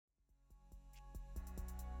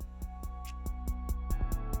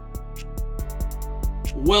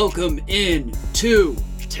Welcome in to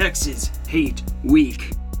Texas Hate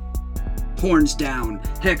Week. Horns down,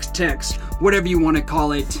 Hex Tex, whatever you want to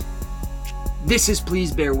call it. This is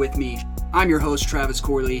Please Bear With Me. I'm your host, Travis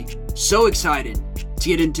Corley. So excited to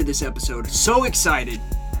get into this episode. So excited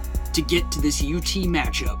to get to this UT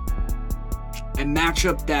matchup. A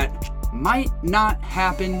matchup that might not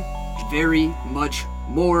happen very much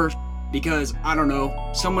more because, I don't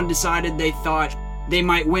know, someone decided they thought they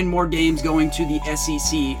might win more games going to the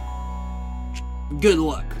SEC. Good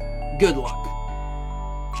luck. Good luck.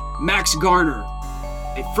 Max Garner,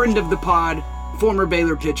 a friend of the pod, former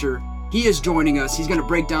Baylor pitcher, he is joining us. He's going to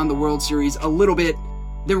break down the World Series a little bit.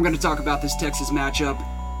 Then we're going to talk about this Texas matchup.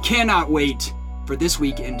 Cannot wait for this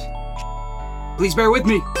weekend. Please bear with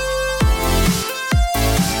me.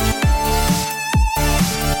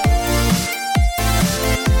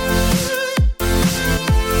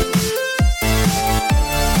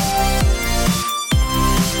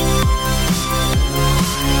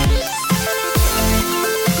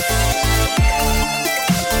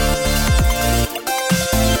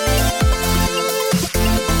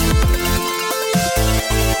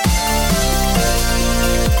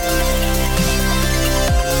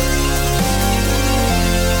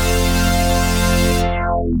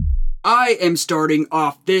 I am starting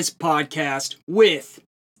off this podcast with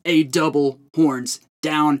a double horns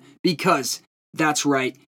down because that's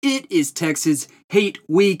right, it is Texas Hate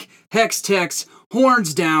Week. Hex Tex,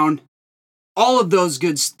 horns down, all of those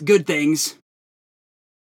good things.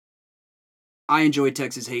 I enjoy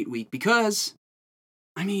Texas Hate Week because,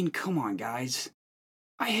 I mean, come on guys.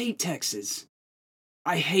 I hate Texas.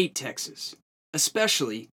 I hate Texas.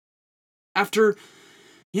 Especially after,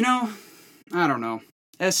 I don't know.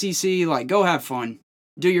 SEC, go have fun.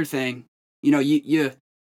 Do your thing.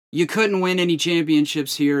 You couldn't win any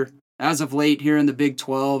championships here as of late here in the Big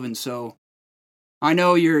 12, and so I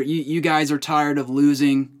know you guys are tired of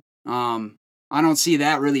losing. I don't see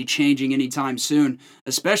that really changing anytime soon,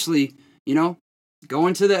 especially,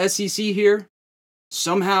 going to the SEC here.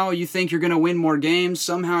 Somehow you think you're going to win more games.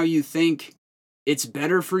 Somehow you think it's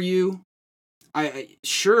better for you.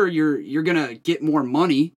 Sure, you're going to get more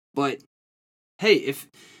money, but hey,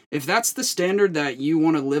 if that's the standard that you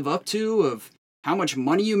want to live up to of how much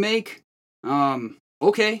money you make,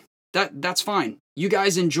 okay, that's fine. You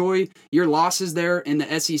guys enjoy your losses there in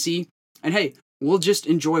the SEC, and hey, we'll just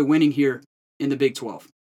enjoy winning here in the Big 12.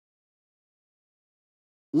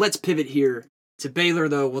 Let's pivot here to Baylor,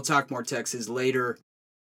 though. We'll talk more Texas later.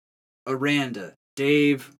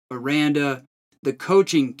 Dave Aranda, the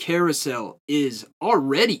coaching carousel is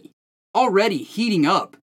already heating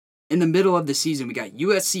up. In the middle of the season, we got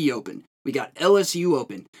USC open, we got LSU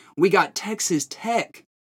open, we got Texas Tech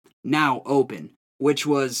now open, which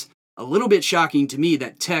was a little bit shocking to me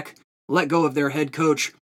that Tech let go of their head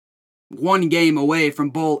coach one game away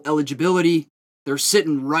from bowl eligibility. They're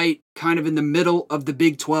sitting right kind of in the middle of the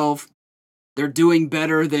Big 12. They're doing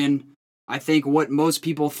better than I think what most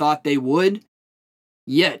people thought they would.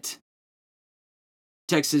 Yet,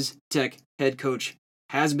 Texas Tech head coach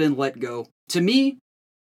has been let go. To me,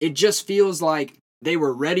 it just feels like they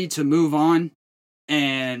were ready to move on,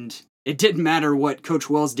 and it didn't matter what Coach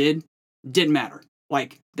Wells did. It didn't matter.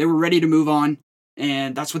 They were ready to move on,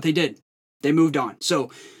 and that's what they did. They moved on. So,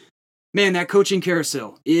 man, that coaching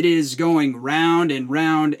carousel, it is going round and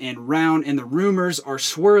round and round, and the rumors are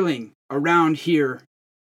swirling around here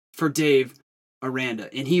for Dave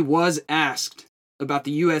Aranda. And he was asked about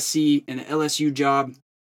the USC and the LSU job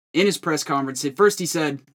in his press conference. At first he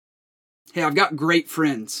said, hey, I've got great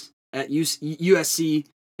friends at USC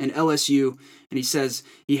and LSU, and he says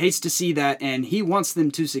he hates to see that, and he wants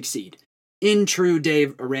them to succeed, in true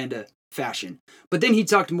Dave Aranda fashion. But then he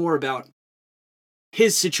talked more about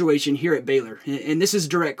his situation here at Baylor, and this is a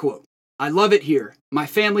direct quote. I love it here. My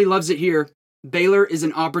family loves it here. Baylor is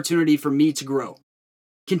an opportunity for me to grow.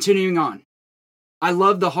 Continuing on. I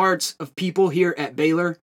love the hearts of people here at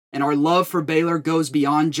Baylor, and our love for Baylor goes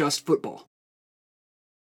beyond just football.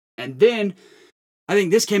 And then, I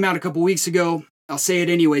think this came out a couple weeks ago. I'll say it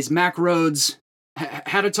anyways. Mack Rhoades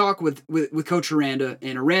had a talk with Coach Aranda,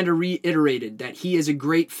 and Aranda reiterated that he is a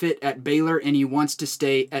great fit at Baylor and he wants to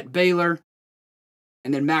stay at Baylor.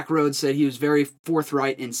 And then Mack Rhoades said he was very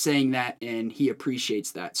forthright in saying that, and he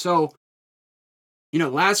appreciates that. So,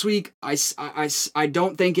 last week, I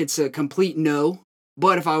don't think it's a complete no,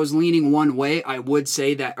 but if I was leaning one way, I would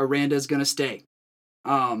say that Aranda is going to stay.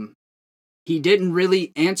 He didn't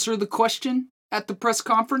really answer the question at the press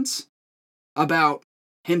conference about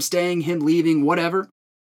him staying, him leaving, whatever.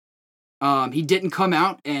 He didn't come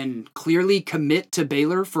out and clearly commit to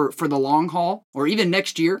Baylor for the long haul or even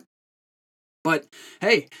next year. But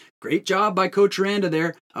hey, great job by Coach Aranda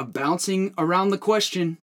there of bouncing around the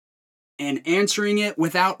question and answering it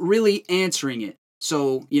without really answering it.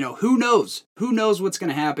 So, who knows? Who knows what's going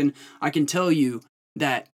to happen? I can tell you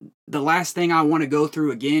that the last thing I want to go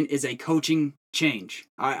through again is a coaching change.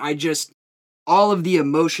 I just, all of the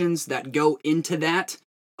emotions that go into that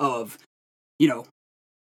of,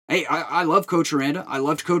 hey, I love Coach Aranda. I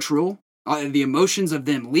loved Coach Rule. The emotions of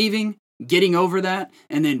them leaving, getting over that,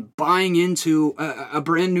 and then buying into a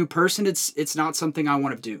brand new person, it's not something I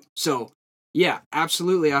want to do. So, yeah,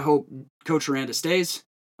 absolutely. I hope Coach Aranda stays,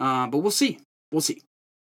 but we'll see. We'll see.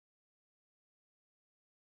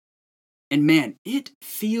 And man, it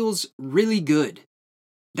feels really good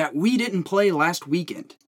that we didn't play last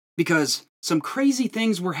weekend because some crazy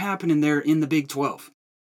things were happening there in the Big 12.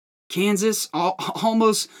 Kansas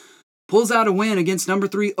almost pulls out a win against number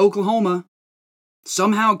 3 Oklahoma.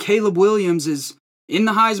 Somehow Caleb Williams is in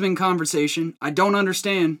the Heisman conversation. I don't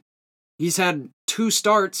understand. He's had 2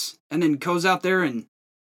 starts and then goes out there and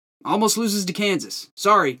almost loses to Kansas.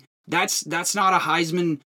 Sorry, that's not a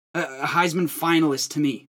Heisman finalist to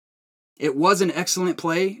me. It was an excellent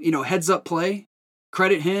play, heads up play.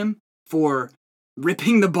 Credit him for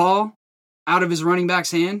ripping the ball out of his running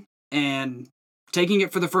back's hand and taking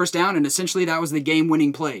it for the first down, and essentially that was the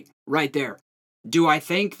game-winning play right there. Do I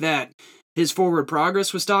think that his forward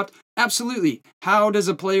progress was stopped? Absolutely. How does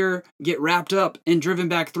a player get wrapped up and driven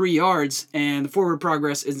back 3 yards and the forward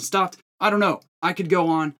progress isn't stopped? I don't know. I could go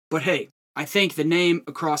on, but hey, I think the name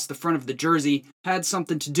across the front of the jersey had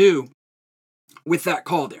something to do with that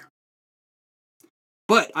call there.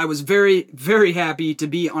 But I was very, very happy to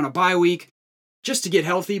be on a bye week just to get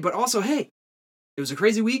healthy, but also, hey, it was a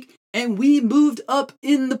crazy week, and we moved up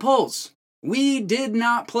in the polls. We did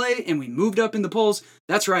not play, and we moved up in the polls.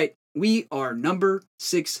 That's right, we are number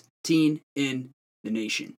 16 in the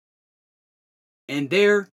nation. And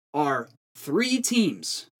there are 3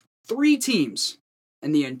 teams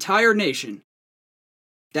in the entire nation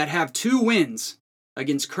that have 2 wins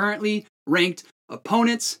against currently ranked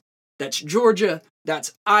opponents. That's Georgia,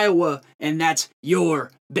 that's Iowa, and that's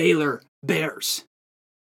your Baylor Bears.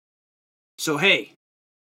 So hey,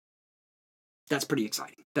 that's pretty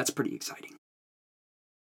exciting.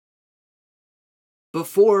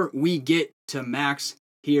 Before we get to Max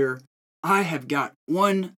here, I have got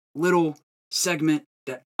one little segment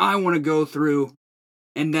that I want to go through,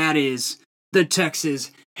 and that is the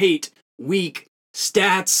Texas Hate Week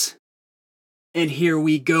stats. And here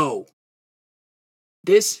we go.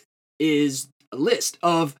 This is a list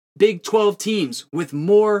of Big 12 teams with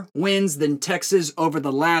more wins than Texas over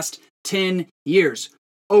the last 10 years.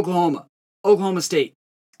 Oklahoma, Oklahoma State,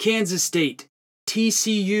 Kansas State,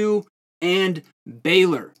 TCU, and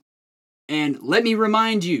Baylor. And let me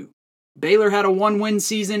remind you, Baylor had a 1-win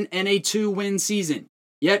season and a 2-win season.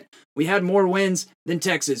 Yet, we had more wins than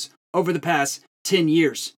Texas over the past 10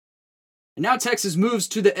 years. And now Texas moves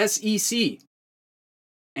to the SEC.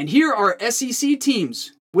 And here are SEC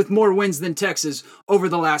teams with more wins than Texas over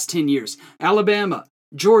the last 10 years. Alabama,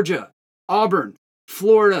 Georgia, Auburn,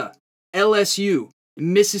 Florida, LSU,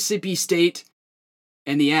 Mississippi State,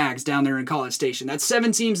 and the Ags down there in College Station. That's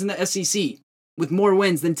 7 teams in the SEC with more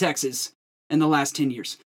wins than Texas in the last 10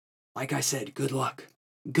 years. Like I said, good luck.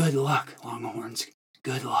 Good luck, Longhorns.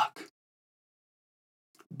 Good luck.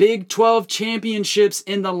 Big 12 championships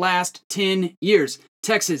in the last 10 years.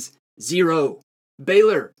 Texas, 0.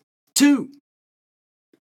 Baylor, 2.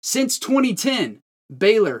 Since 2010,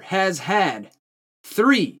 Baylor has had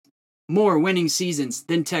 3 more winning seasons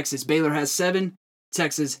than Texas. Baylor has 7.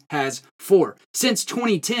 Texas has 4. Since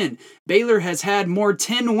 2010, Baylor has had more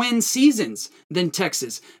 10-win seasons than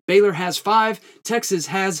Texas. Baylor has 5. Texas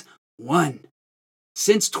has 1.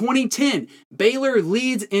 Since 2010, Baylor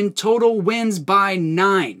leads in total wins by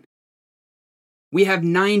 9. We have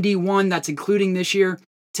 91, that's including this year.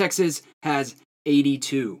 Texas has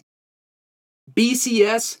 82.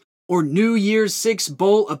 BCS, or New Year's Six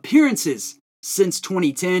Bowl appearances since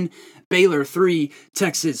 2010, Baylor 3,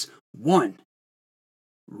 Texas 1.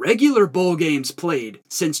 Regular bowl games played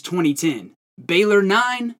since 2010, Baylor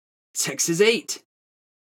 9, Texas 8.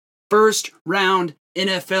 First round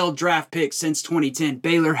NFL draft picks since 2010,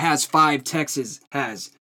 Baylor has 5, Texas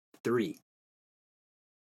has 3.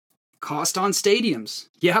 Cost on stadiums.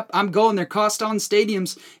 Yep, I'm going there. Cost on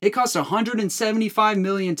stadiums. It costs $175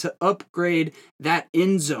 million to upgrade that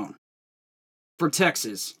end zone for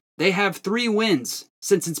Texas. They have 3 wins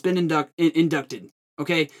since it's been inducted.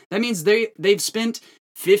 Okay, that means they've spent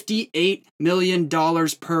 $58 million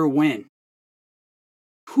per win.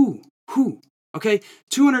 Okay,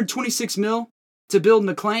 $226 million to build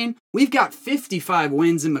McLean. We've got 55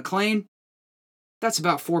 wins in McLean. That's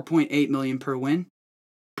about 4.8 million per win.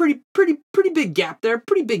 Pretty big gap there.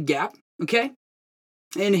 Pretty big gap. Okay.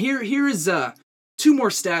 And here is two more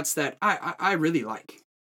stats that I really like.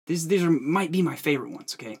 These might be my favorite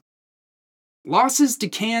ones. Okay. Losses to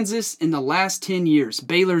Kansas in the last 10 years.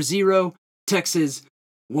 Baylor 0, Texas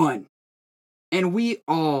 1. And we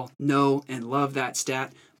all know and love that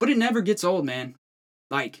stat, but it never gets old, man.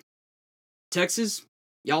 Like, Texas,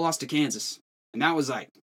 y'all lost to Kansas. And that was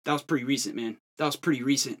pretty recent, man. That was pretty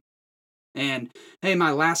recent. And, hey,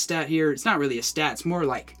 my last stat here, it's not really a stat. It's more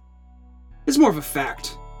of a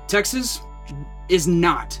fact. Texas is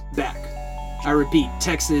not back. I repeat,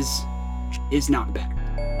 Texas is not back.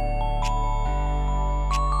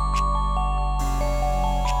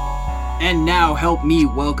 And now help me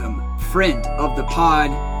welcome friend of the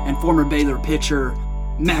pod and former Baylor pitcher,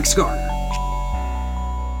 Max Garner.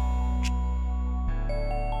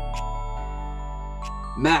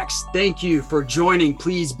 Max, thank you for joining.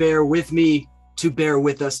 Please bear with me to bear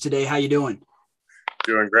with us today. How you doing?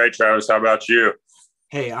 Doing great, Travis. How about you?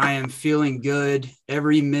 Hey, I am feeling good.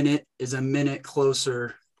 Every minute is a minute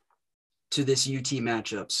closer to this UT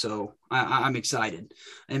matchup, so I'm excited.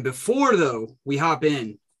 And before, though, we hop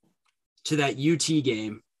in to that UT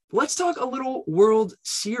game, let's talk a little World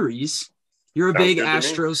Series. You're a big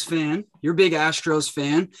Astros fan. You're a big Astros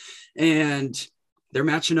fan, and they're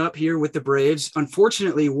matching up here with the Braves.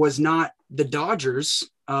 Unfortunately, was not the Dodgers,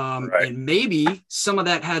 Right. And maybe some of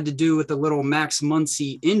that had to do with the little Max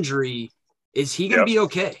Muncy injury. Is he going to be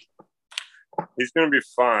okay? He's going to be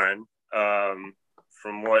fine.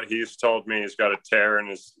 From what he's told me, he's got a tear in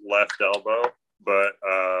his left elbow, but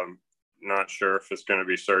not sure if it's going to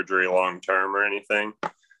be surgery long term or anything.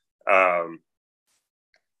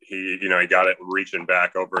 He got it reaching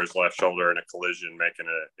back over his left shoulder in a collision, making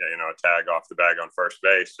a tag off the bag on first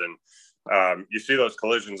base. And you see those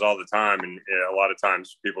collisions all the time, and a lot of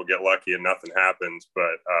times people get lucky and nothing happens.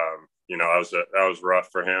 But that was rough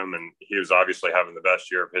for him, and he was obviously having the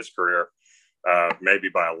best year of his career, maybe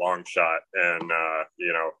by a long shot. And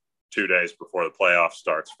 2 days before the playoff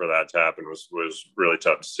starts, for that to happen was really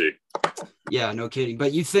tough to see. Yeah, no kidding.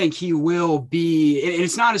 But you think he will be? And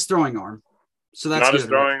it's not his throwing arm. So that's not good, his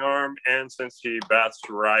throwing arm, and since he bats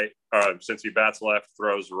left,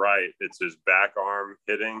 throws right, it's his back arm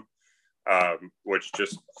hitting, which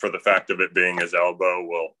just for the fact of it being his elbow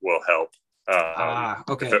will help.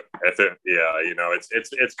 Okay.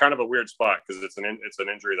 It's kind of a weird spot because it's an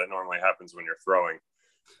injury that normally happens when you're throwing,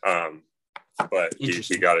 but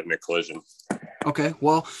he got it in a collision. Okay,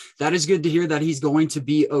 well, that is good to hear that he's going to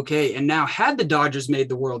be okay. And now, had the Dodgers made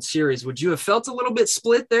the World Series, would you have felt a little bit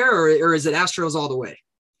split there, or is it Astros all the way?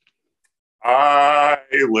 I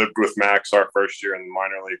lived with Max our first year in the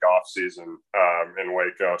minor league offseason in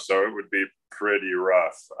Waco, so it would be pretty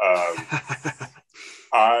rough.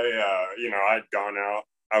 I'd gone out.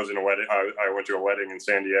 I was in a wedding. I went to a wedding in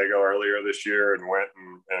San Diego earlier this year and went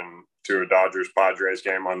and to a Dodgers-Padres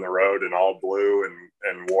game on the road in all blue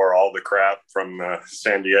and wore all the crap from the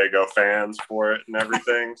San Diego fans for it and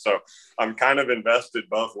everything. So I'm kind of invested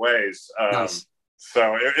both ways. Nice.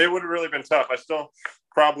 So it would have really been tough. I still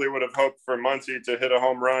probably would have hoped for Muncy to hit a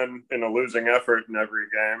home run in a losing effort in every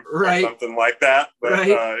game, right? Or something like that. But right.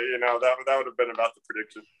 That would have been about the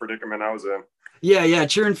predicament I was in. Yeah,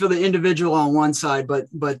 cheering for the individual on one side, but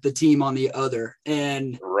the team on the other.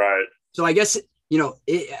 And right. So I guess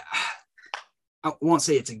I won't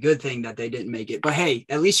say it's a good thing that they didn't make it, but hey,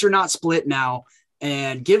 at least you're not split now.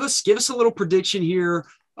 And give us a little prediction here.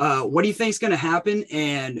 What do you think is going to happen?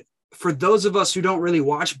 And for those of us who don't really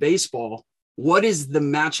watch baseball, what is the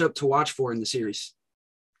matchup to watch for in the series?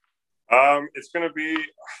 It's going to be,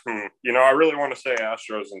 I really want to say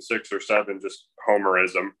Astros in 6 or 7, just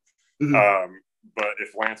homerism. Mm-hmm. But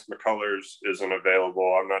if Lance McCullers isn't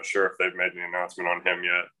available, I'm not sure if they've made any announcement on him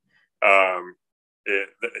yet.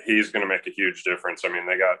 He's going to make a huge difference. I mean,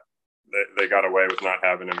 they got away with not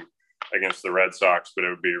having him against the Red Sox, but it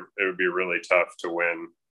would be really tough to win,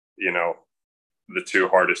 the 2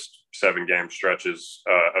 hardest 7-game stretches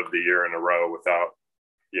of the year in a row without,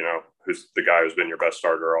 who's the guy who's been your best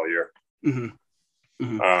starter all year. Mm-hmm.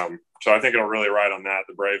 Mm-hmm. So I think it'll really ride on that.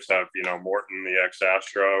 The Braves have, Morton, the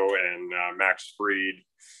ex-Astro, and Max Fried,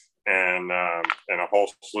 and a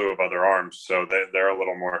whole slew of other arms. So they're a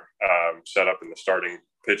little more set up in the starting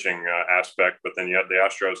pitching aspect. But then you have the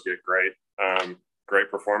Astros get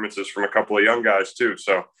great performances from a couple of young guys too.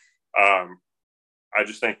 So I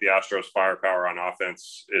just think the Astros firepower on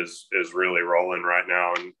offense is really rolling right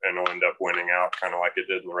now, and will end up winning out kind of like it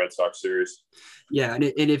did in the Red Sox series. Yeah, and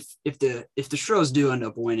if the Stros do end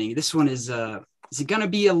up winning, this one is Is it going to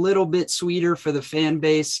be a little bit sweeter for the fan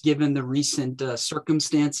base given the recent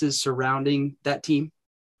circumstances surrounding that team?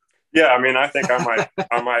 Yeah, I mean, I think I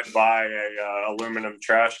might buy a aluminum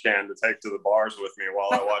trash can to take to the bars with me while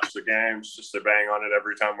I watch the games, just to bang on it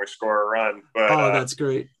every time we score a run. But that's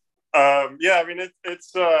great. Yeah, I mean,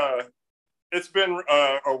 it's been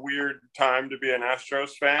a weird time to be an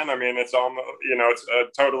Astros fan. I mean, it's almost, it's a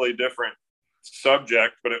totally different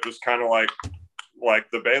subject, but it was kind of like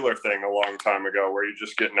the Baylor thing a long time ago, where you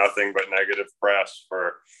just get nothing but negative press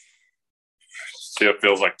for, it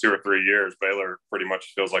feels like 2 or 3 years. Baylor pretty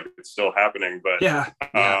much feels like it's still happening, but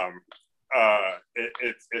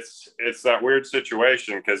it's that weird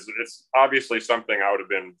situation, because it's obviously something I would have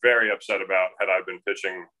been very upset about had I been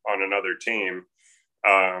pitching on another team.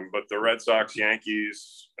 But the Red Sox,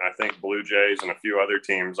 Yankees, I think Blue Jays, and a few other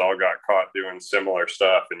teams all got caught doing similar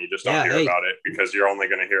stuff, and you just don't hear about it because you're only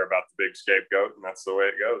going to hear about the big scapegoat, and that's the way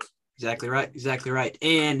it goes. Exactly right.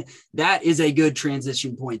 And that is a good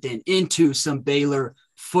transition point then into some Baylor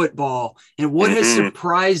football. And what has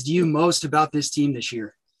surprised you most about this team this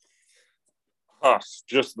year?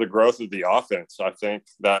 Just the growth of the offense. I think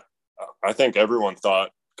everyone thought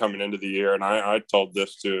coming into the year, and I told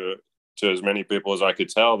this to as many people as I could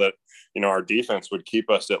tell, that, our defense would keep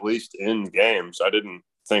us at least in games. I didn't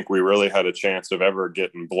think we really had a chance of ever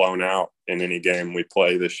getting blown out in any game we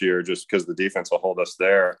play this year, just because the defense will hold us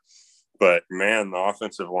there. But man, the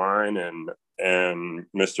offensive line and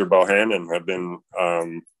Mr. Bohannon have been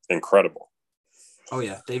incredible. Oh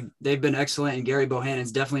yeah, they've been excellent, and Gary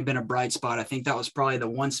Bohannon's definitely been a bright spot. I think that was probably the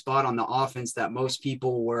one spot on the offense that most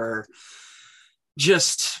people were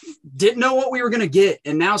just didn't know what we were going to get.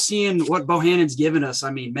 And now seeing what Bohannon's given us,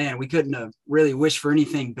 I mean, man, we couldn't have really wished for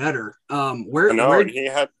anything better. We haven't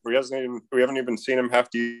even seen him have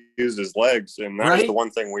to use his legs, and that was the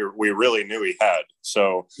one thing we really knew he had.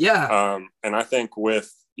 So yeah, and I think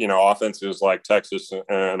with offenses like Texas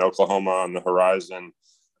and Oklahoma on the horizon,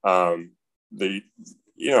 at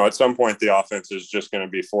some point the offense is just going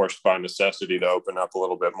to be forced by necessity to open up a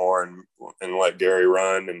little bit more and let Gary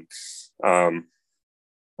run and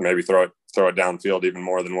maybe throw it downfield even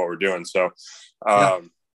more than what we're doing. So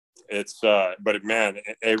it's but man,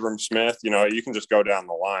 Abram Smith, you can just go down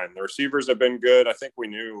the line. The receivers have been good. I think we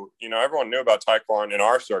knew, everyone knew about Tyquan in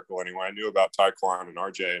our circle anyway. I knew about Tyquan and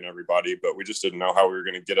RJ and everybody, but we just didn't know how we were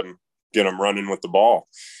going to get them running with the ball.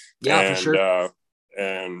 For sure.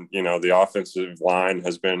 And the offensive line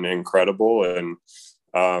has been incredible, and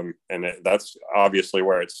that's obviously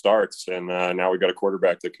where it starts. And now we got a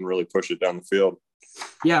quarterback that can really push it down the field.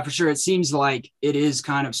 Yeah, for sure. It seems like it is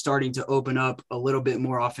kind of starting to open up a little bit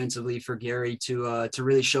more offensively for Gary to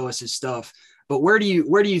really show us his stuff. But where do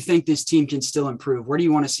you think this team can still improve? Where do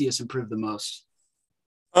you want to see us improve the most?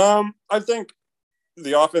 I think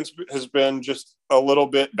the offense has been just a little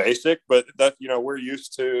bit basic, but that, we're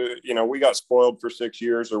used to, we got spoiled for 6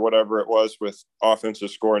 years or whatever it was with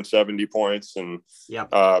offenses scoring 70 points and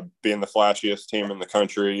being the flashiest team in the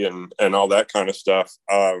country and all that kind of stuff.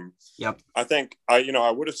 I think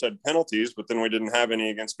I would have said penalties, but then we didn't have any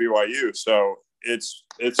against BYU. So it's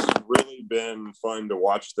really been fun to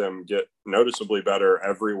watch them get noticeably better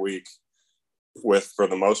every week with, for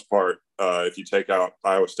the most part, if you take out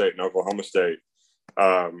Iowa State and Oklahoma State,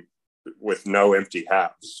 with no empty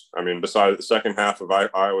halves. I mean, besides the second half of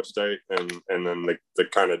Iowa State and then the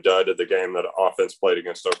kind of dud of the game that offense played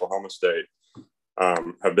against Oklahoma State,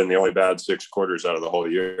 have been the only bad 6 quarters out of the whole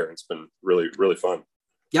year. It's been really, really fun.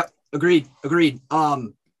 Yep. Agreed.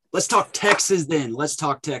 Let's talk Texas then.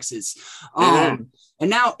 And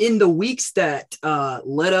now in the weeks that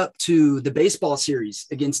led up to the baseball series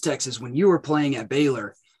against Texas, when you were playing at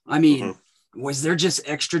Baylor, I mean, was there just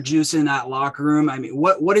extra juice in that locker room? I mean,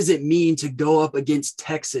 what does it mean to go up against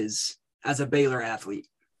Texas as a Baylor athlete?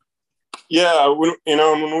 Yeah,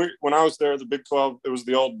 when I was there, the Big 12, it was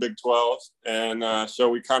the old Big 12, and so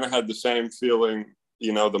we kind of had the same feeling,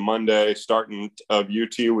 the Monday starting of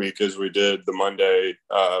UT week as we did the Monday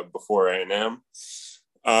before A&M.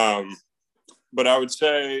 But I would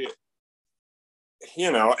say,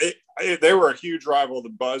 they were a huge rival. The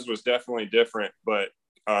buzz was definitely different, but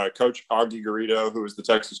Coach Augie Garrido, who was the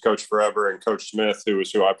Texas coach forever, and Coach Smith, who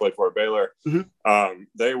I played for at Baylor,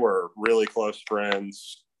 they were really close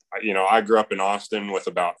friends. I grew up in Austin with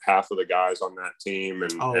about half of the guys on that team,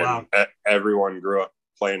 and everyone grew up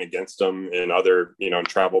playing against them in other,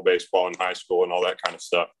 travel baseball in high school and all that kind of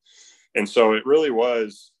stuff. And so it really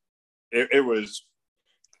was, it was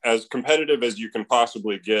as competitive as you can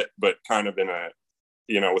possibly get, but kind of in a,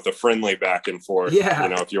 with a friendly back and forth,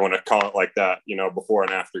 if you want to call it like that, before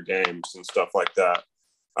and after games and stuff like that.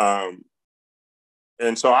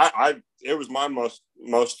 and so it was my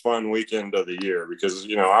most fun weekend of the year because,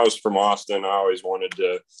 you know, I was from Austin. I always wanted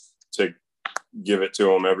to give it to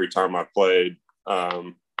them every time I played.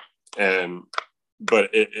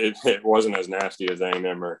 But it wasn't as nasty as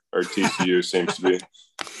A&M or TCU seems to be.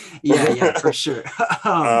 Yeah, for sure.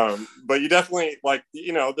 But you definitely, like,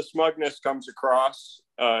 you know, the smugness comes across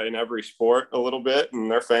in every sport a little bit,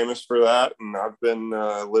 and they're famous for that. And I've been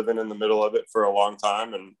living in the middle of it for a long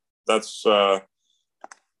time, and that's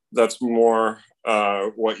more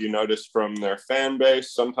what you notice from their fan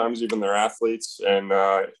base, sometimes even their athletes, and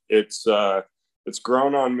it's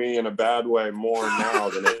grown on me in a bad way more now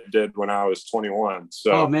than it did when I was 21.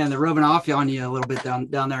 So, oh man, they're rubbing off on you a little bit down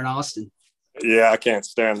there in Austin. Yeah, I can't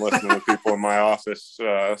stand listening to people in my office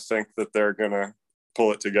think that they're gonna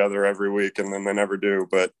pull it together every week, and then they never do.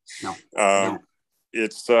 But no.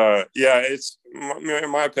 It's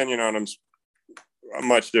my opinion on them's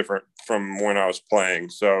much different from when I was playing.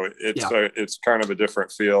 So it's kind of a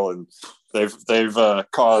different feel, and they've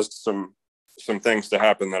caused some things to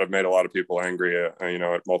happen that have made a lot of people angry, you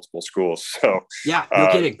know, at multiple schools. So yeah,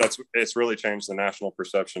 no kidding. It's really changed the national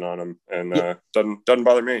perception on them, and doesn't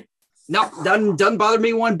bother me. No, doesn't bother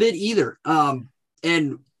me one bit either.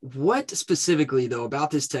 And what specifically though about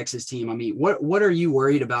this Texas team? I mean, what are you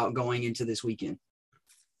worried about going into this weekend?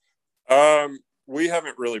 We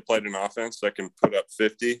haven't really played an offense that can put up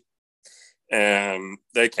 50, and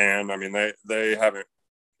they can. I mean, they haven't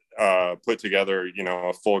put together, you know,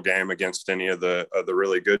 a full game against any of the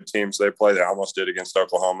really good teams they play. They almost did against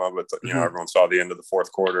Oklahoma, but you know, everyone saw the end of the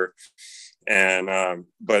fourth quarter. And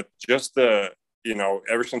but just you know,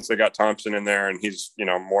 ever since they got Thompson in there, and he's, you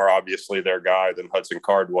know, more obviously their guy than Hudson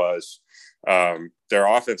Card was, their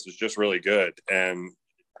offense is just really good. And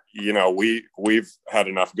you know, we've had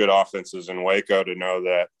enough good offenses in Waco to know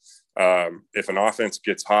that if an offense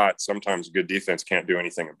gets hot, sometimes good defense can't do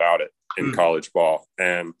anything about it in college ball.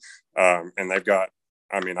 And they've got,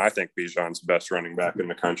 I mean, I think Bijan's the best running back in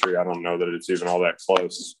the country. I don't know that it's even all that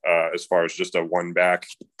close as far as just a one back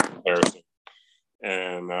comparison.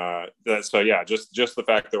 And so yeah, just the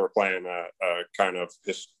fact that we're playing kind of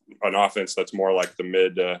an offense that's more like the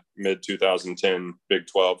mid 2010 Big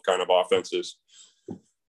 12 kind of offenses.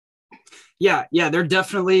 Yeah, they're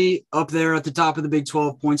definitely up there at the top of the Big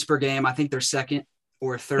 12 points per game. I think they're second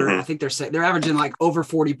or third. I think they're averaging like over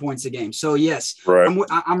 40 points a game. So yes, right.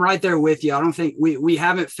 I'm right there with you. I don't think we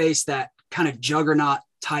haven't faced that kind of juggernaut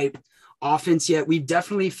type offense yet. We've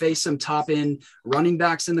definitely faced some top end running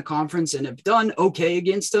backs in the conference and have done okay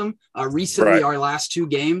against them recently, our last two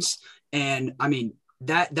games. And I mean,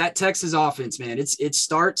 that Texas offense, man, it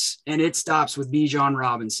starts and it stops with Bijan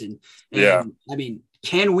Robinson. And I mean,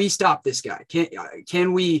 can we stop this guy?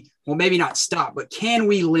 Can we, well, maybe not stop, but can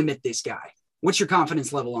we limit this guy? What's your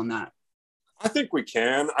confidence level on that? I think we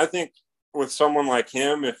can. I think with someone like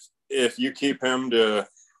him, if you keep him to,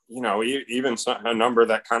 you know, even a number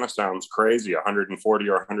that kind of sounds crazy, 140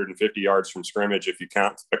 or 150 yards from scrimmage, if you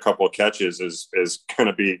count a couple of catches, is going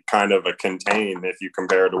to be kind of a contain if you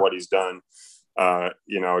compare to what he's done,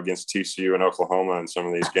 you know, against TCU and Oklahoma in some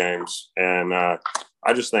of these games. And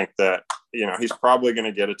I just think that, you know, he's probably going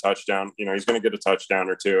to get a touchdown. You know, he's going to get a touchdown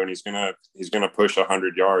or two, and he's going to push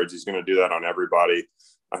 100 yards. He's going to do that on everybody.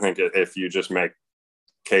 I think if you just make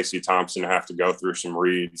Casey Thompson have to go through some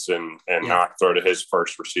reads and not throw to his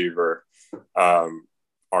first receiver,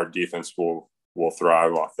 our defense will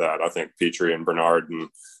thrive off that. I think Petrie and Bernard and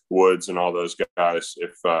Woods and all those guys,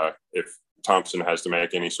 if Thompson has to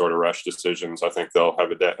make any sort of rush decisions, I think they'll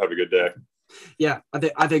have a good day. Yeah,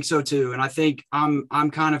 I think so too. And I think I'm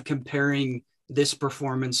kind of comparing this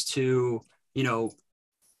performance to, you know,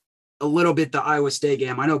 a little bit the Iowa State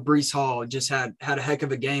game. I know Breece Hall just had a heck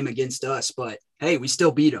of a game against us, but hey, we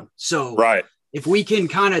still beat him. So if we can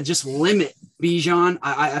kind of just limit Bijan,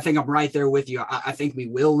 I think I'm right there with you. I think we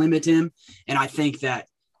will limit him. And I think that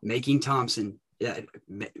making Thompson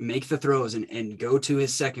make the throws and go to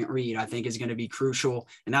his second read, I think is going to be crucial.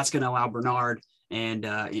 And that's going to allow Bernard and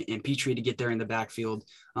Petrie to get there in the backfield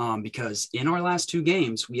because in our last two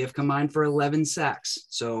games, we have combined for 11 sacks.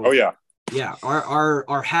 So, yeah,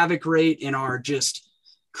 our havoc rate and our just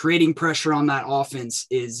creating pressure on that offense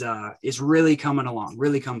is really coming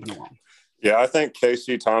along. Yeah, I think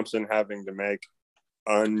Casey Thompson having to make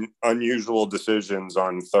unusual decisions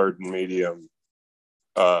on third and medium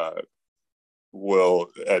will,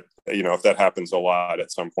 you know, if that happens a lot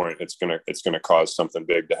at some point, it's gonna cause something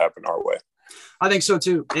big to happen our way. I think so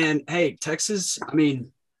too. And hey, Texas, I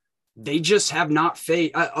mean, they just have not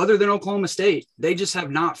faced, other than Oklahoma State, they just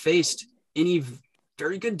have not faced any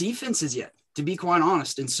very good defenses yet, to be quite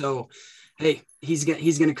honest. And so, hey, he's going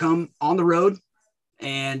to come on the road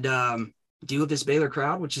and deal with this Baylor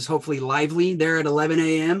crowd, which is hopefully lively there at 11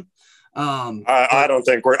 a.m. I don't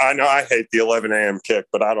think I know I hate the 11 a.m. kick,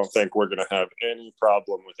 but I don't think we're going to have any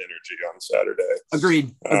problem with energy on Saturday.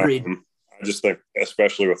 Agreed. I just think,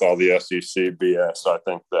 especially with all the SEC BS, I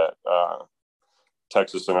think that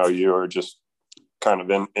Texas and OU are just kind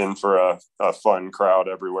of in for a fun crowd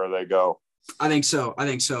everywhere they go. I think so.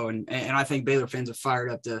 And I think Baylor fans are fired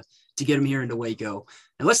up to get them here into Waco.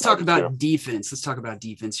 And let's talk about defense. Let's talk about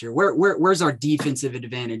defense here. Where's our defensive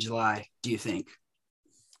advantage lie, do you think?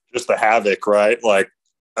 Just the havoc, right? Like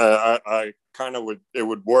I kind of it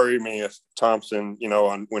would worry me if Thompson,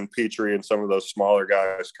 when Petrie and some of those smaller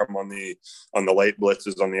guys come on the late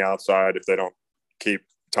blitzes on the outside, if they don't keep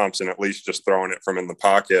Thompson at least just throwing it from in the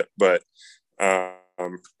pocket. But I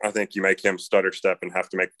think you make him stutter step and have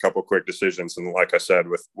to make a couple quick decisions. And like I said,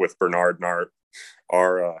 with Bernard and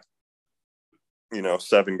our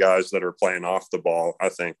 7 guys that are playing off the ball, I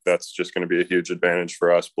think that's just going to be a huge advantage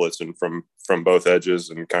for us blitzing from both edges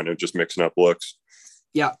and kind of just mixing up looks.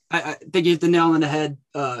 Yeah, I think you hit the nail on the head.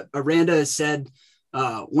 Aranda has said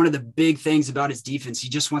one of the big things about his defense, he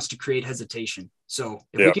just wants to create hesitation. So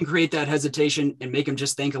if we can create that hesitation and make him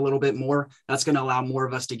just think a little bit more, that's going to allow more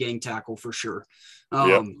of us to gang tackle for sure.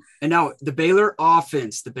 And now the Baylor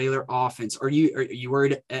offense, are you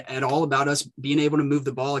worried at all about us being able to move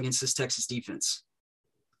the ball against this Texas defense?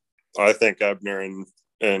 I think Ebner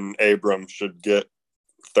and Abram should get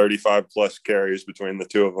 35 plus carries between the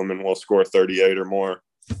two of them, and we'll score 38 or more.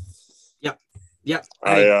 Yep.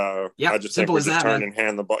 I just think we just turn and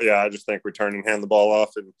hand the ball. Yeah, I just think we turn and hand the ball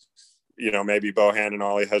off, and maybe Bohannon,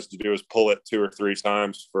 all he has to do is pull it 2 or 3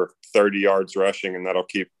 times for 30 yards rushing, and that'll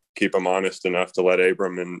keep him honest enough to let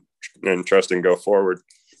Abram and Tristan go forward.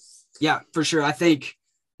 Yeah, for sure. I think,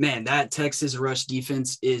 man, that Texas rush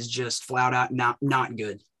defense is just flat out not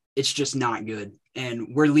good. It's just not good.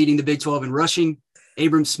 And we're leading the Big 12 in rushing.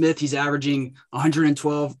 Abram Smith, he's averaging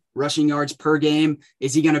 112 rushing yards per game.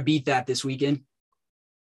 Is he going to beat that this weekend?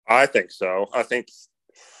 I think so.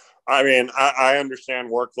 I understand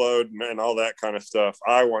workload and all that kind of stuff.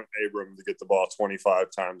 I want Abram to get the ball 25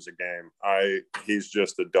 times a game. He's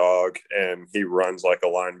just a dog, and he runs like a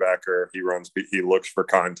linebacker. He looks for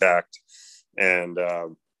contact, and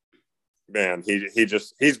man,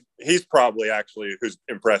 he's probably actually who's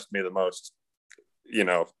impressed me the most,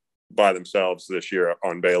 by themselves this year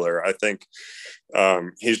on Baylor. I think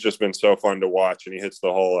he's just been so fun to watch, and he hits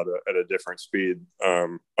the hole at a different speed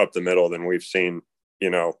up the middle than we've seen,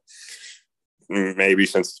 maybe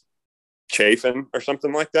since Chafin or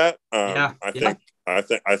something like that.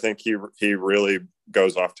 I think he really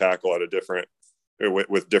goes off tackle at a different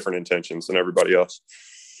with different intentions than everybody else.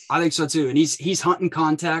 I think so too. And he's hunting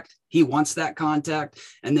contact. He wants that contact.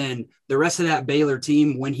 And then the rest of that Baylor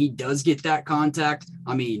team, when he does get that contact,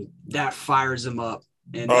 that fires him up.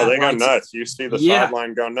 And they go nuts. You see the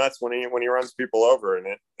sideline go nuts when he runs people over in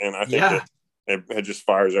it. And I think it just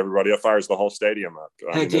fires everybody. It fires the whole stadium up.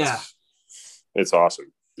 It's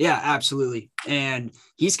awesome. Yeah, absolutely. And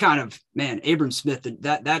he's kind of, Abram Smith,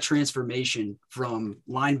 that transformation from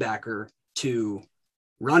linebacker to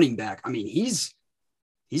running back.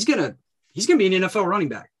 He's gonna be an NFL running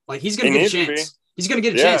back. Like he's gonna get a chance. He's gonna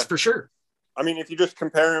get a chance for sure. If you just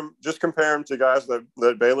compare him to guys that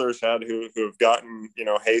Baylor's had who have gotten,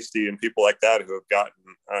 Hasty and people like that who have gotten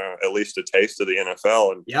at least a taste of the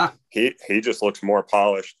NFL. And he just looks more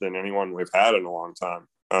polished than anyone we've had in a long time.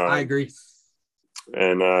 I agree.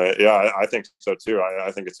 And I think so too.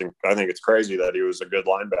 I think it's crazy that he was a good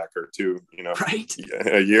linebacker too, right,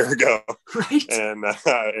 a year ago, right?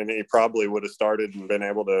 And he probably would have started and been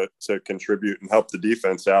able to contribute and help the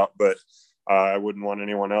defense out, but I wouldn't want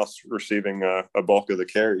anyone else receiving a bulk of the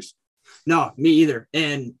carries. No, me either.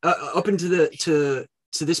 And up into to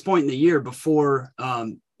this point in the year before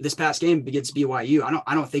this past game against BYU,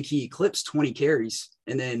 I don't think he eclipsed 20 carries,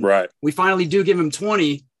 and then we finally do give him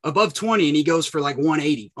 20. Above 20, and he goes for like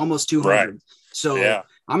 180, almost 200. Right. So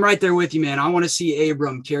I'm right there with you, man. I want to see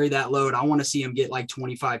Abram carry that load. I want to see him get like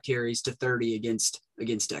 25 carries to 30 against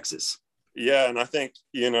Texas. Yeah, and I think,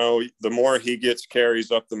 the more he gets carries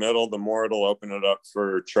up the middle, the more it'll open it up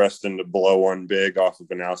for Tristan to blow one big off of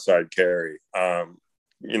an outside carry.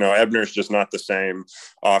 Ebner's just not the same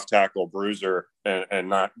off-tackle bruiser and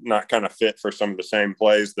not kind of fit for some of the same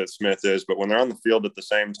plays that Smith is. But when they're on the field at the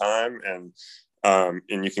same time and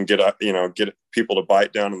you can get people to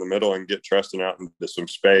bite down in the middle and get Tristan out into some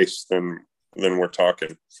space, then we're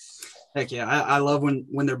talking. Heck yeah. I love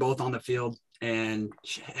when they're both on the field, and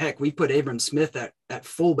heck, we put Abram Smith at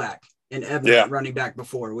fullback and Ebner at running back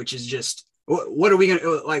before, which is just, what are we going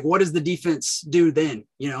to, like, what does the defense do then?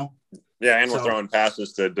 Yeah, and we're throwing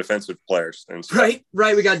passes to defensive players. And stuff.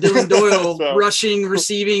 Right. We got Dylan Doyle rushing,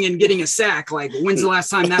 receiving, and getting a sack. Like, when's the last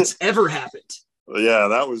time that's ever happened? Yeah,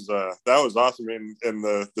 that was awesome. And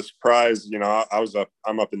the surprise, you know,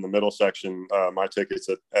 I'm up in the middle section, my tickets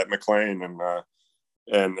at McLean,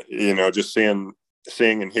 and you know, just seeing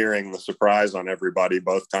and hearing the surprise on everybody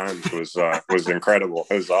both times was incredible.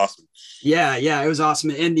 It was awesome. Yeah, it was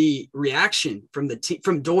awesome. And the reaction from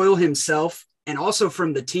from Doyle himself and also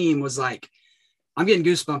from the team was like, I'm getting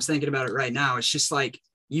goosebumps thinking about it right now. It's just like,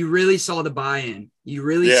 you really saw the buy-in. You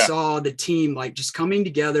really saw the team like just coming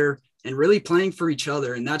together and really playing for each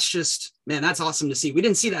other. And that's just, man, that's awesome to see. We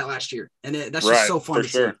didn't see that last year. And that's just so fun to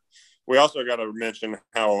see. We also got to mention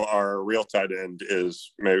how our real tight end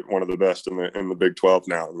is maybe one of the best in the Big 12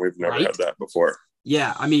 now. And we've never had that before.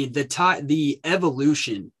 Yeah. I mean, the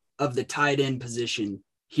evolution of the tight end position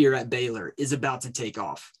here at Baylor is about to take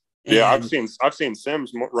off. And yeah, I've seen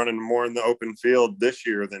Sims running more in the open field this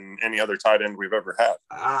year than any other tight end we've ever had.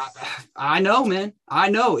 I know, man.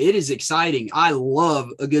 I know. It is exciting. I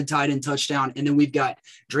love a good tight end touchdown. And then we've got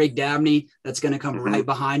Drake Dabney that's going to come right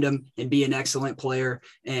behind him and be an excellent player.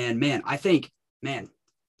 And, man, I think,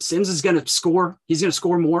 Sims is going to score. He's going to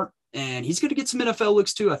score more, and he's going to get some NFL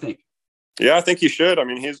looks too, I think. Yeah, I think he should. I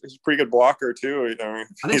mean, he's a pretty good blocker too. I mean,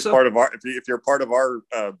 he's part of our. If you're part of our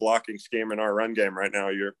blocking scheme in our run game right now,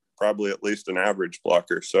 you're probably at least an average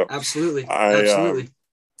blocker. So absolutely,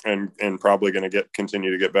 and probably going to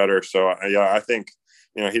continue to get better. So I think,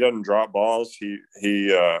 you know, he doesn't drop balls. He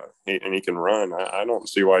can run. I don't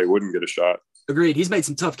see why he wouldn't get a shot. Agreed. He's made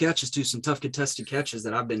some tough catches too, some tough contested catches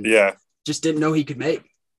that I've been just didn't know he could make.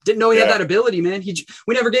 Didn't know he had that ability, man.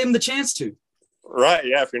 We never gave him the chance to. Right.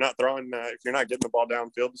 Yeah. If you're not throwing, if you're not getting the ball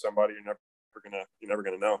downfield to somebody, you're never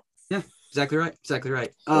gonna know. Yeah. Exactly right.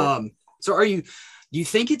 So do you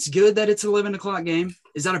think it's good that it's an 11 o'clock game?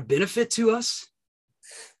 Is that a benefit to us?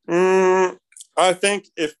 I think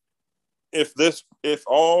if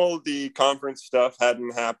all the conference stuff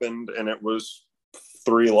hadn't happened and it was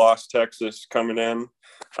 3-loss Texas coming in,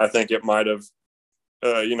 I think it might have,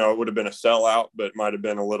 it would have been a sellout, but it might have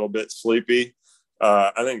been a little bit sleepy.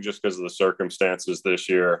 I think just because of the circumstances this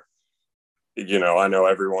year, you know, I know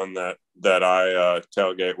everyone that I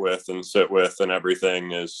tailgate with and sit with and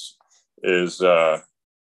everything is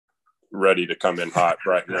ready to come in hot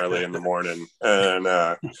bright and early in the morning.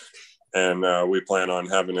 And we plan on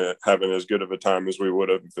having as good of a time as we would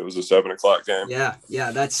have if it was a 7 o'clock game. Yeah.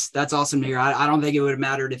 That's awesome to hear. I don't think it would have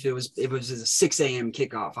mattered if it was a 6 a.m.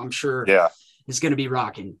 kickoff. I'm sure it's going to be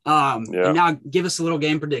rocking. And now give us a little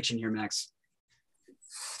game prediction here, Max.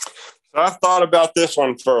 So I've thought about this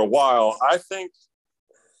one for a while. I think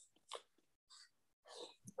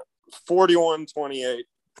 41-28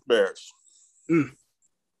 Bears.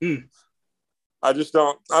 I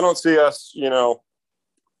don't see us, you know,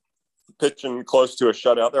 pitching close to a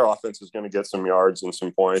shutout. Their offense is going to get some yards and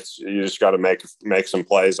some points. You just got to make some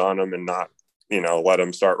plays on them and not, you know, let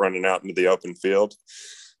them start running out into the open field.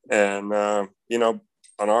 And, you know,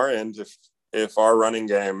 on our end, if our running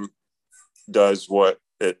game does what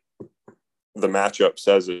the matchup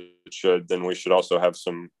says it should, then we should also have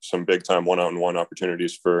some big time one-on-one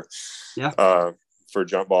opportunities for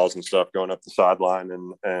jump balls and stuff going up the sideline.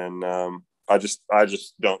 And I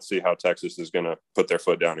just don't see how Texas is going to put their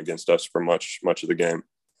foot down against us for much of the game.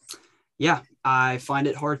 Yeah, I find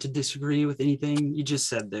it hard to disagree with anything you just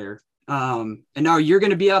said there. And now you're going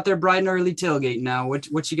to be out there bright and early tailgate. Now,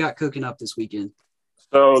 what you got cooking up this weekend?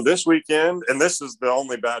 So this weekend, and this is the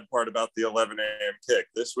only bad part about the 11 a.m. kick,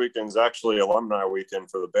 this weekend's actually alumni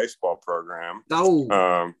weekend for the baseball program.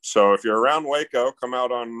 Oh. So if you're around Waco, come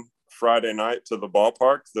out on Friday night to the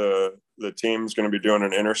ballpark. The team's going to be doing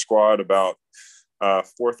an inter squad about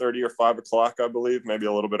 4:30 or 5 o'clock, I believe, maybe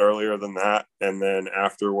a little bit earlier than that. And then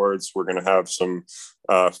afterwards, we're going to have some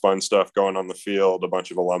fun stuff going on the field, a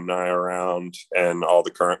bunch of alumni around and all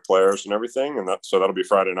the current players and everything. And so that'll be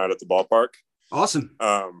Friday night at the ballpark. Awesome.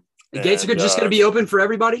 The gates are just going to be open for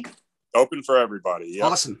everybody? Open for everybody. Yeah.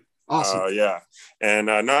 Awesome. Yeah. And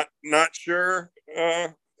not sure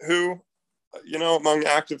who, you know, among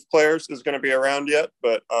active players is going to be around yet,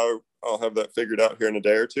 but I'll have that figured out here in a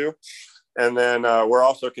day or two. And then we're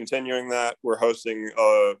also continuing that. We're hosting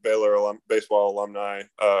a Baylor baseball alumni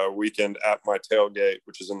weekend at my tailgate,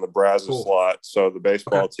 which is in the Brazos slot. So the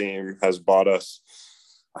baseball team has bought us,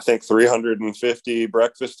 I think, 350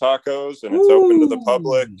 breakfast tacos, and it's open to the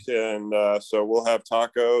public. And so we'll have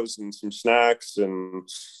tacos and some snacks and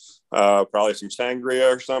probably some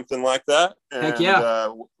sangria or something like that. Heck And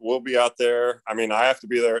yeah. we'll be out there. I mean, I have to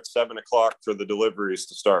be there at 7:00 for the deliveries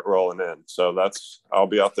to start rolling in. So I'll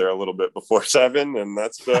be out there a little bit before 7, and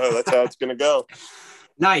that's how it's going to go.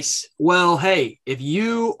 Nice. Well, hey, if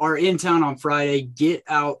you are in town on Friday, get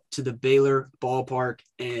out to the Baylor ballpark.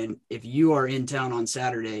 And if you are in town on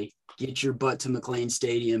Saturday, get your butt to McLean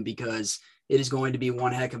Stadium, because it is going to be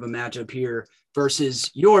one heck of a matchup here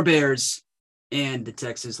versus your Bears and the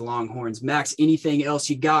Texas Longhorns. Max, anything else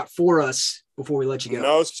you got for us before we let you go?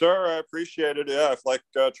 No, sir. I appreciate it. Yeah, if like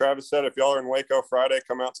Travis said, if y'all are in Waco Friday,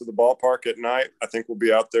 come out to the ballpark at night. I think we'll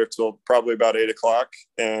be out there till probably about 8:00.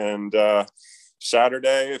 And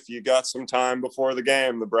Saturday, if you got some time before the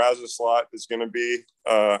game, the Brazos slot is going to be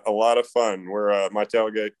a lot of fun. My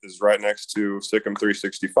tailgate is right next to Sikkim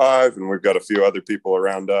 365, and we've got a few other people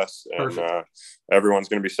around us, and everyone's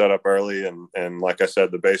going to be set up early. And like I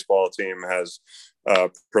said, the baseball team has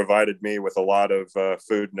provided me with a lot of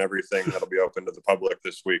food and everything that'll be open to the public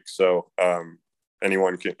this week. So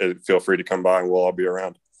anyone can feel free to come by, and we'll all be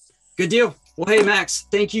around. Good deal. Well, hey, Max,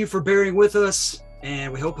 thank you for bearing with us,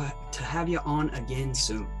 and we hope to have you on again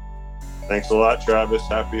soon. Thanks a lot, Travis.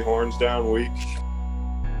 Happy Horns Down week.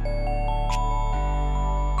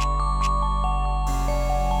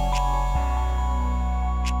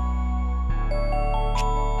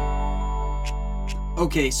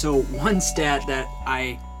 Okay, so one stat that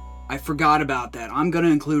I forgot about that I'm going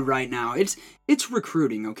to include right now, it's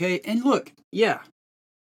recruiting, okay? And look, yeah,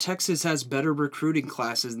 Texas has better recruiting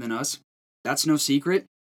classes than us. That's no secret.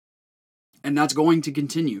 And that's going to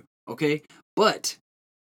continue, okay? But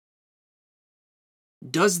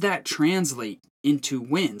does that translate into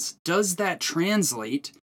wins? Does that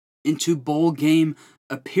translate into bowl game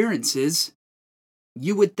appearances?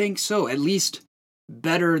 You would think so, at least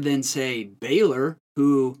better than, say, Baylor,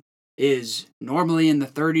 who is normally in the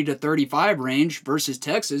 30 to 35 range, versus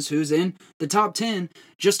Texas, who's in the top 10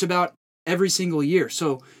 just about every single year.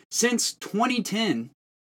 So since 2010,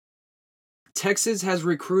 Texas has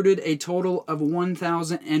recruited a total of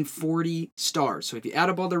 1,040 stars. So if you add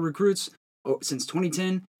up all the recruits since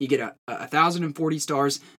 2010, you get 1,040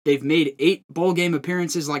 stars. They've made 8 bowl game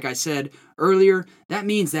appearances, like I said earlier. That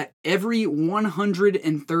means that every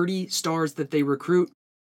 130 stars that they recruit,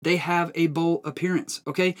 they have a bowl appearance,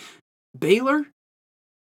 okay? Baylor,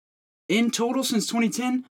 in total since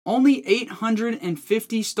 2010, only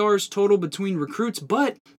 850 stars total between recruits,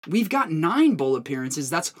 but we've got 9 bowl appearances.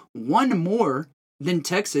 That's 1 more than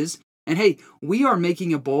Texas. And hey, we are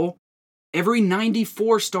making a bowl every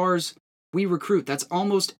 94 stars we recruit. That's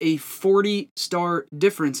almost a 40-star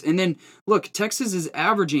difference. And then, look, Texas is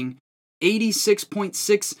averaging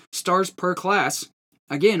 86.6 stars per class.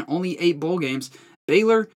 Again, only 8 bowl games.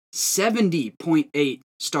 Baylor, 70.8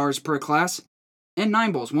 stars per class and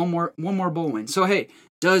 9 bowls. One more bowl win. So, hey,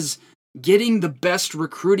 does getting the best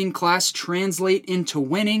recruiting class translate into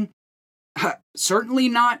winning? Certainly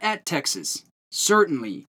not at Texas.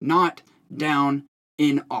 Certainly not down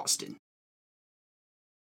in Austin.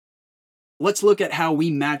 Let's look at how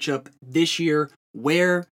we match up this year.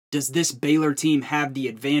 Where does this Baylor team have the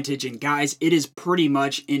advantage? And guys, it is pretty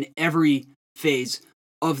much in every phase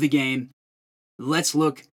of the game. Let's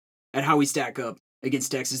look at how we stack up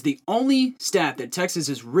against Texas. The only stat that Texas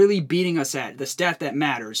is really beating us at, the stat that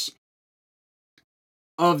matters,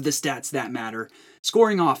 of the stats that matter,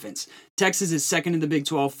 scoring offense. Texas is second in the Big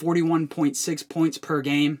 12, 41.6 points per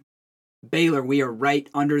game. Baylor, we are right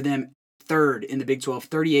under them, third in the Big 12,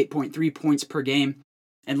 38.3 points per game.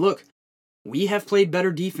 And look, we have played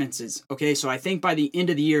better defenses, okay? So I think by the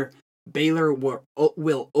end of the year, Baylor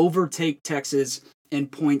will overtake Texas in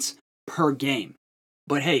points per game.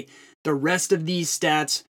 But hey, the rest of these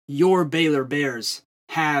stats, your Baylor Bears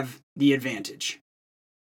have the advantage.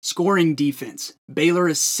 Scoring defense. Baylor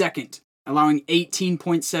is second, allowing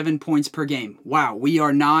 18.7 points per game. Wow, we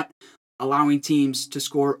are not allowing teams to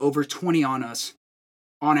score over 20 on us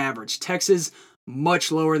on average. Texas,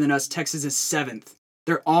 much lower than us. Texas is 7th.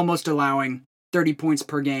 They're almost allowing 30 points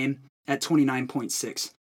per game at 29.6.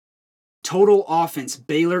 Total offense.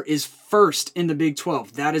 Baylor is first in the Big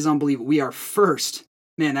 12. That is unbelievable. We are first.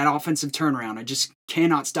 Man, that offensive turnaround, I just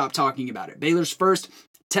cannot stop talking about it. Baylor's first.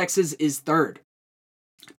 Texas is third.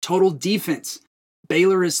 Total defense.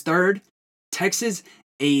 Baylor is third. Texas,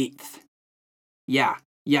 8th. Yeah.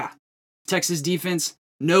 Texas defense,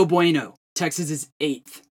 no bueno. Texas is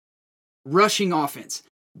 8th. Rushing offense.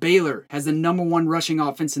 Baylor has the number 1 rushing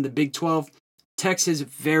offense in the Big 12. Texas,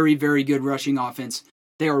 very, very good rushing offense.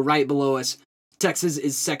 They are right below us. Texas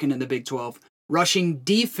is second in the Big 12. Rushing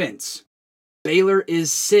defense. Baylor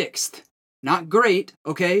is 6th. Not great,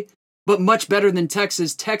 okay? but much better than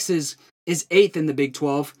Texas. Texas is 8th in the Big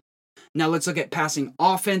 12. Now let's look at passing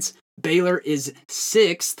offense. Baylor is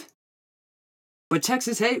 6th. But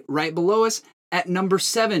Texas, hey, right below us at number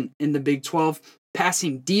 7 in the Big 12.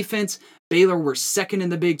 Passing defense, Baylor were 2nd in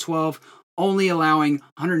the Big 12, only allowing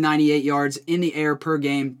 198 yards in the air per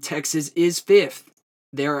game. Texas is 5th.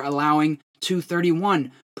 They're allowing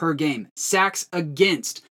 231 per game. Sacks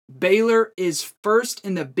against. Baylor is 1st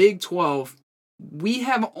in the Big 12. We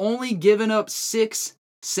have only given up 6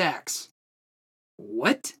 sacks.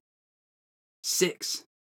 What? 6.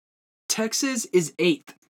 Texas is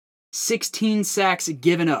 8th. 16 sacks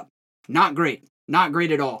given up. Not great. Not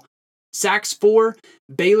great at all. Sacks for,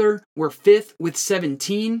 Baylor were 5th with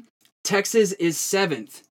 17. Texas is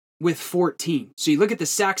 7th with 14. So you look at the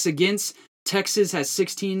sacks against, Texas has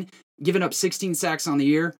 16, given up 16 sacks on the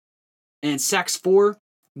year. And sacks for,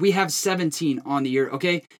 we have 17 on the year,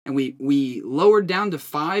 okay? And we lowered down to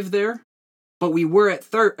 5 there, but we were at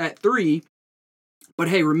 3. But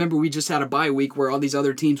hey, remember we just had a bye week where all these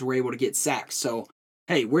other teams were able to get sacks. So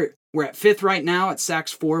hey, we're at 5th right now at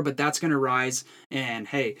sacks for, but that's going to rise. And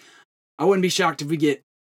hey, I wouldn't be shocked if we get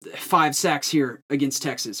 5 sacks here against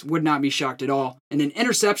Texas. Would not be shocked at all. And then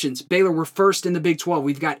interceptions. Baylor were 1st in the Big 12.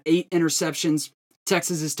 We've got 8 interceptions.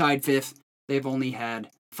 Texas is tied 5th. They've only had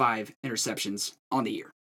 5 interceptions on the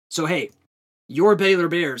year. So hey, your Baylor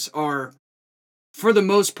Bears are, for the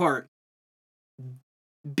most part,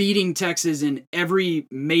 beating Texas in every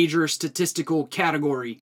major statistical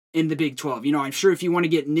category in the Big 12. You know, I'm sure if you want to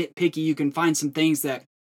get nitpicky, you can find some things that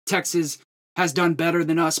Texas has done better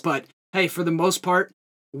than us, but hey, for the most part,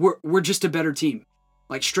 we're just a better team.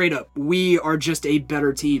 Like straight up, we are just a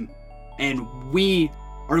better team, and we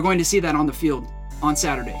are going to see that on the field on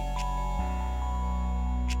Saturday.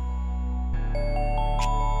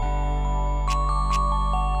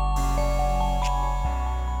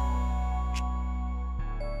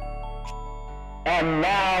 And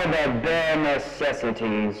now the bare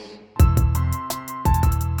necessities.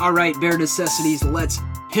 All right, bare necessities, let's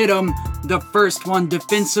hit them. The first one,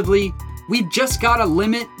 defensively, we've just got to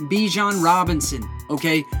limit Bijan Robinson,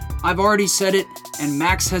 okay? I've already said it, and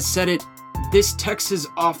Max has said it. This Texas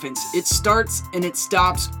offense, it starts and it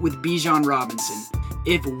stops with Bijan Robinson.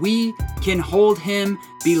 If we can hold him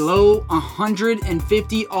below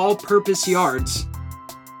 150 all-purpose yards,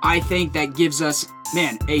 I think that gives us,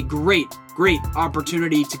 man, a great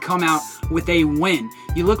opportunity to come out with a win.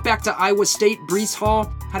 You look back to Iowa State, Breece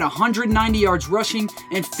Hall had 190 yards rushing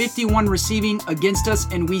and 51 receiving against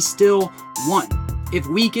us, and we still won. If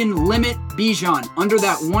we can limit Bijan under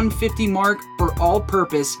that 150 mark for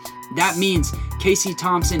all-purpose, that means Casey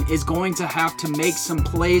Thompson is going to have to make some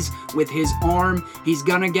plays with his arm. He's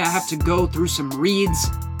going to have to go through some reads,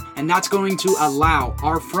 and that's going to allow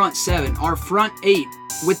our front 7, our front 8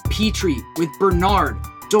 with Petrie, with Bernard,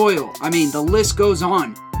 Doyle, I mean, the list goes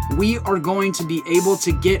on. We are going to be able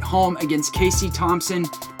to get home against Casey Thompson.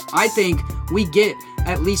 I think we get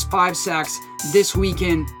at least 5 sacks this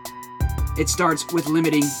weekend. It starts with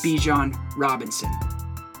limiting Bijan Robinson.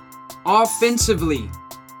 Offensively,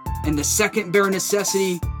 and the second bare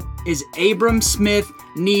necessity is Abram Smith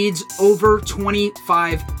needs over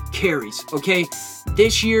 25 carries, okay?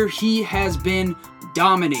 This year, he has been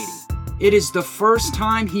dominating. It is the first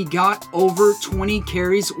time he got over 20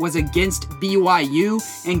 carries was against BYU,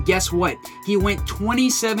 and guess what? He went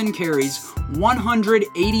 27 carries,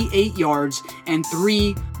 188 yards, and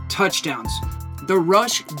 3 touchdowns. The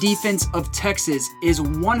rush defense of Texas is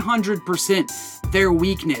 100% their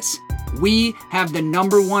weakness. We have the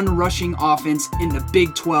number 1 rushing offense in the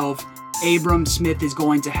Big 12. Abram Smith is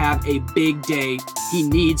going to have a big day. He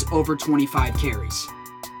needs over 25 carries.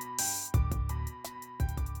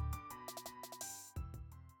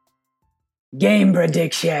 Game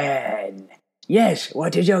prediction. Yes,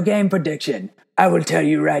 what is your game prediction? I will tell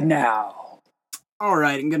you right now. All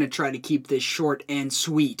right, I'm going to try to keep this short and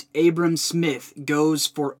sweet. Abram Smith goes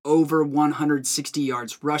for over 160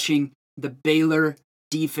 yards rushing. The Baylor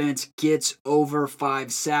defense gets over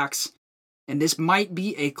 5 sacks. And this might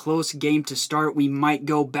be a close game to start. We might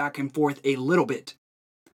go back and forth a little bit.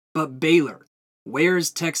 But Baylor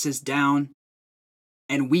wears Texas down,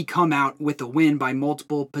 and we come out with a win by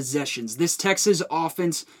multiple possessions. This Texas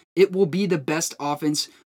offense, it will be the best offense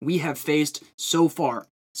we have faced so far.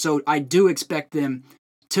 So I do expect them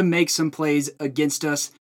to make some plays against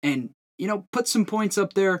us and, put some points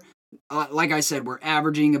up there. Like I said, we're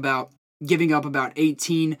giving up about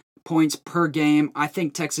 18 points per game. I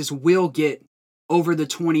think Texas will get over the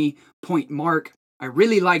 20-point mark. I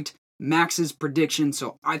really liked Max's prediction,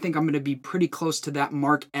 so I think I'm going to be pretty close to that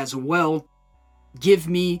mark as well. Give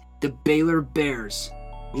me the Baylor Bears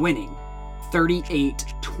winning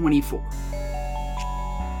 38-24.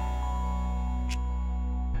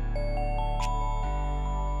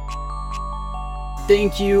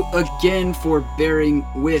 Thank you again for bearing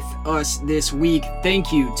with us this week.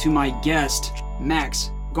 Thank you to my guest,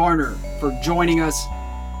 Max Garner, for joining us.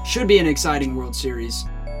 Should be an exciting World Series.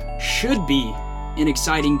 Should be an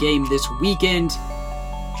exciting game this weekend.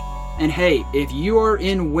 And hey, if you are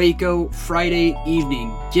in Waco Friday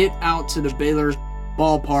evening, get out to the Baylor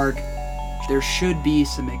ballpark. There should be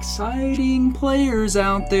some exciting players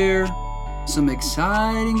out there. Some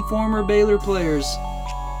exciting former Baylor players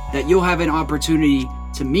that you'll have an opportunity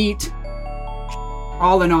to meet.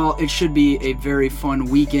 All in all, it should be a very fun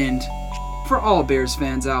weekend for all Bears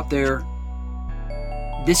fans out there.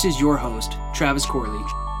 This is your host, Travis Corley,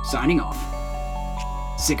 signing off.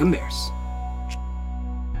 Sick 'em Bears.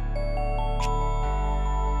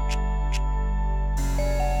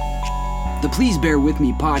 The Please Bear With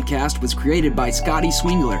Me podcast was created by Scotty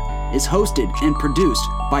Swingler, is hosted and produced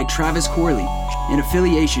by Travis Corley, in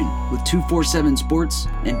affiliation with 247 Sports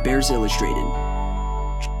and Bears Illustrated.